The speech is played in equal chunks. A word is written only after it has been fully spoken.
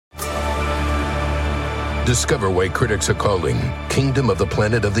Discover why critics are calling Kingdom of the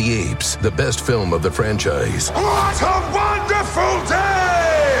Planet of the Apes the best film of the franchise. What a wonderful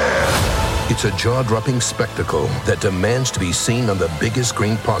day! It's a jaw-dropping spectacle that demands to be seen on the biggest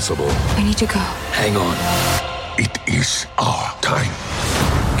screen possible. I need to go. Hang on. It is our time.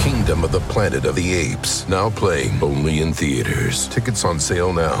 Kingdom of the Planet of the Apes, now playing only in theaters. Tickets on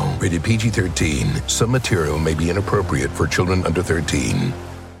sale now. Rated PG-13. Some material may be inappropriate for children under 13.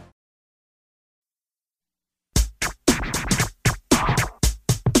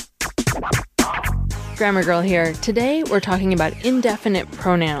 Grammar Girl here. Today we're talking about indefinite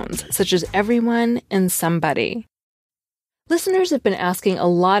pronouns, such as everyone and somebody. Listeners have been asking a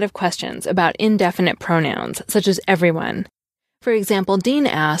lot of questions about indefinite pronouns, such as everyone. For example, Dean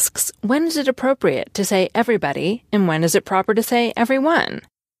asks, when is it appropriate to say everybody, and when is it proper to say everyone?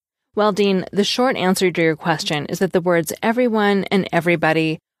 Well, Dean, the short answer to your question is that the words everyone and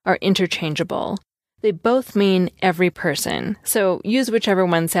everybody are interchangeable. They both mean every person, so use whichever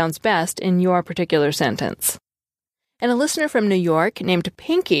one sounds best in your particular sentence. And a listener from New York named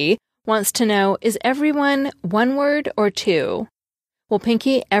Pinky wants to know, is everyone one word or two? Well,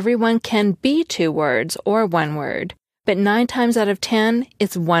 Pinky, everyone can be two words or one word, but 9 times out of 10,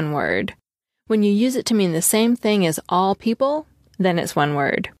 it's one word. When you use it to mean the same thing as all people, then it's one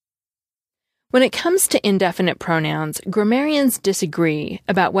word. When it comes to indefinite pronouns, grammarians disagree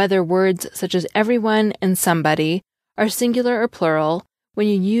about whether words such as everyone and somebody are singular or plural when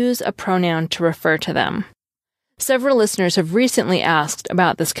you use a pronoun to refer to them. Several listeners have recently asked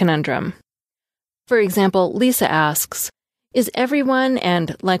about this conundrum. For example, Lisa asks, is everyone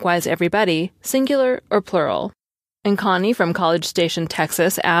and likewise everybody singular or plural? And Connie from College Station,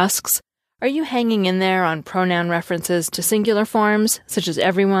 Texas asks, are you hanging in there on pronoun references to singular forms, such as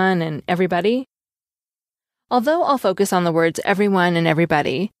everyone and everybody? Although I'll focus on the words everyone and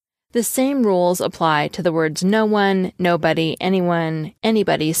everybody, the same rules apply to the words no one, nobody, anyone,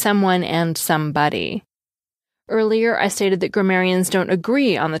 anybody, someone, and somebody. Earlier, I stated that grammarians don't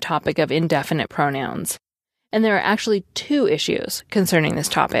agree on the topic of indefinite pronouns, and there are actually 2 issues concerning this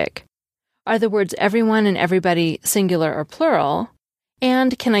topic. Are the words everyone and everybody singular or plural?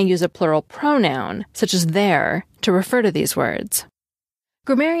 And can I use a plural pronoun, such as their, to refer to these words?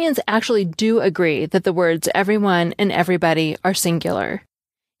 Grammarians actually do agree that the words everyone and everybody are singular.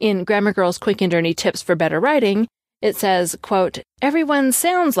 In Grammar Girl's Quick and Dirty Tips for Better Writing, it says, quote, everyone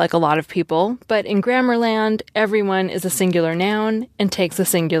sounds like a lot of people, but in Grammarland, everyone is a singular noun and takes a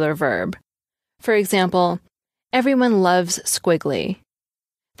singular verb. For example, everyone loves squiggly.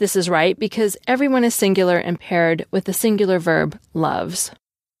 This is right because everyone is singular and paired with the singular verb loves.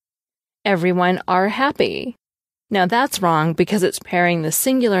 Everyone are happy. Now that's wrong because it's pairing the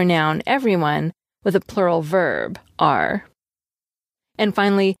singular noun everyone with a plural verb, are. And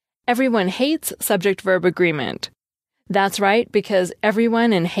finally, everyone hates subject-verb agreement. That's right because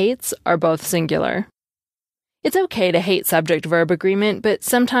everyone and hates are both singular. It's okay to hate subject-verb agreement, but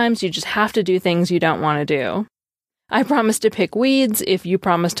sometimes you just have to do things you don't want to do. I promise to pick weeds if you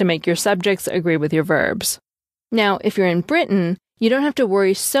promise to make your subjects agree with your verbs. Now, if you're in Britain, you don't have to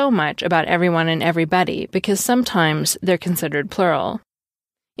worry so much about everyone and everybody because sometimes they're considered plural.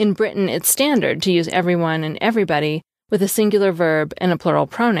 In Britain, it's standard to use everyone and everybody with a singular verb and a plural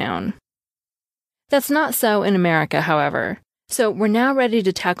pronoun. That's not so in America, however. So we're now ready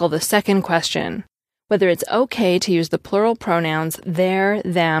to tackle the second question, whether it's okay to use the plural pronouns their,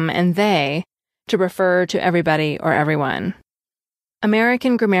 them, and they to refer to everybody or everyone.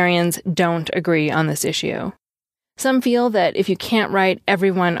 American grammarians don't agree on this issue. Some feel that if you can't write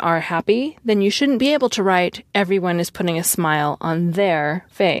everyone are happy, then you shouldn't be able to write everyone is putting a smile on their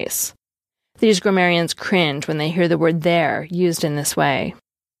face. These grammarians cringe when they hear the word their used in this way.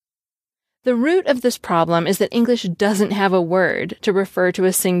 The root of this problem is that English doesn't have a word to refer to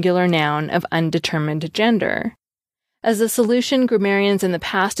a singular noun of undetermined gender. As a solution, grammarians in the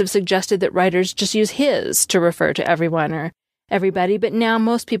past have suggested that writers just use his to refer to everyone or everybody, but now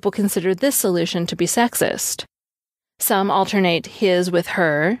most people consider this solution to be sexist. Some alternate his with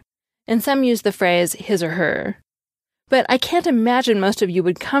her, and some use the phrase his or her. But I can't imagine most of you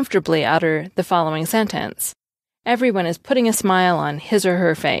would comfortably utter the following sentence. Everyone is putting a smile on his or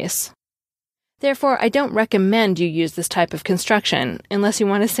her face. Therefore, I don't recommend you use this type of construction unless you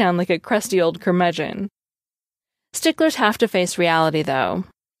want to sound like a crusty old curmudgeon. Sticklers have to face reality, though.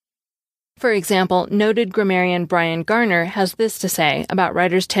 For example, noted grammarian Brian Garner has this to say about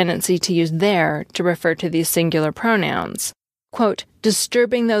writers' tendency to use their to refer to these singular pronouns. Quote,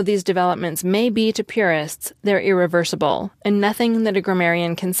 disturbing though these developments may be to purists, they're irreversible, and nothing that a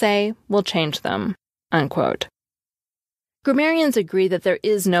grammarian can say will change them. Unquote. Grammarians agree that there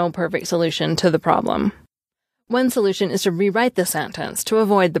is no perfect solution to the problem. One solution is to rewrite the sentence to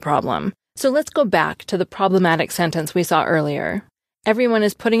avoid the problem. So let's go back to the problematic sentence we saw earlier. Everyone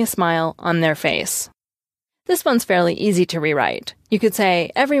is putting a smile on their face. This one's fairly easy to rewrite. You could say,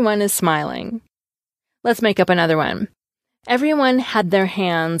 everyone is smiling. Let's make up another one. Everyone had their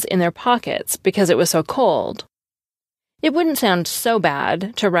hands in their pockets because it was so cold. It wouldn't sound so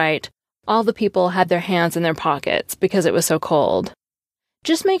bad to write, all the people had their hands in their pockets because it was so cold.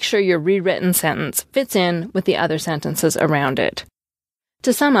 Just make sure your rewritten sentence fits in with the other sentences around it.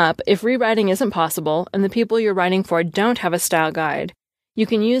 To sum up, if rewriting isn't possible and the people you're writing for don't have a style guide, you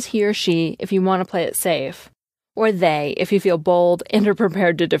can use he or she if you want to play it safe, or they if you feel bold and are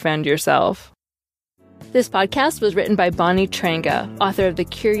prepared to defend yourself. This podcast was written by Bonnie Tranga, author of The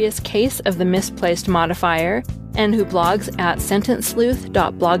Curious Case of the Misplaced Modifier, and who blogs at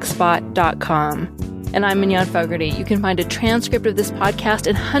sentencesleuth.blogspot.com. And I'm Mignon Fogarty. You can find a transcript of this podcast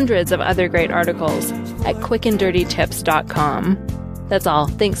and hundreds of other great articles at quickanddirtytips.com. That's all.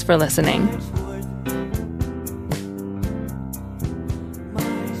 Thanks for listening.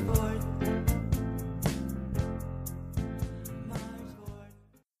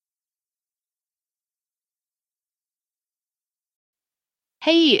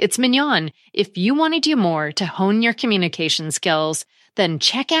 Hey, it's Mignon. If you want to do more to hone your communication skills, then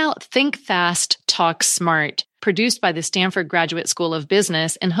check out Think Fast, Talk Smart, produced by the Stanford Graduate School of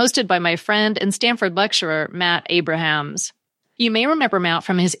Business and hosted by my friend and Stanford lecturer, Matt Abrahams. You may remember Matt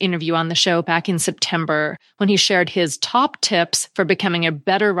from his interview on the show back in September when he shared his top tips for becoming a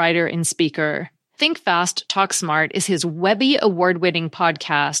better writer and speaker. Think Fast, Talk Smart is his Webby award-winning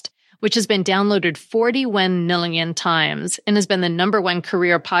podcast, which has been downloaded 41 million times and has been the #1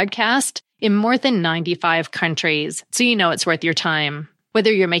 career podcast in more than 95 countries, so you know it's worth your time.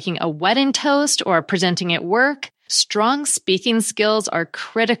 Whether you're making a wedding toast or presenting at work, strong speaking skills are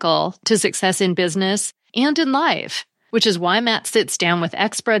critical to success in business and in life, which is why Matt sits down with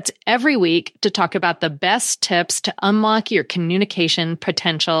experts every week to talk about the best tips to unlock your communication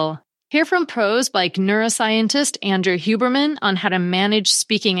potential. Hear from pros like neuroscientist Andrew Huberman on how to manage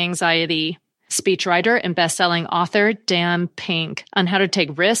speaking anxiety, speechwriter and best-selling author Dan Pink on how to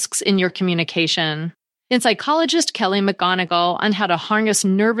take risks in your communication, and psychologist Kelly McGonigal on how to harness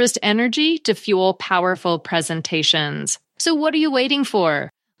nervous energy to fuel powerful presentations. So what are you waiting for?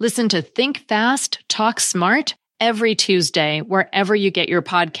 Listen to Think Fast, Talk Smart every Tuesday wherever you get your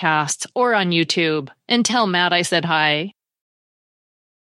podcasts or on YouTube. And tell Matt I said hi.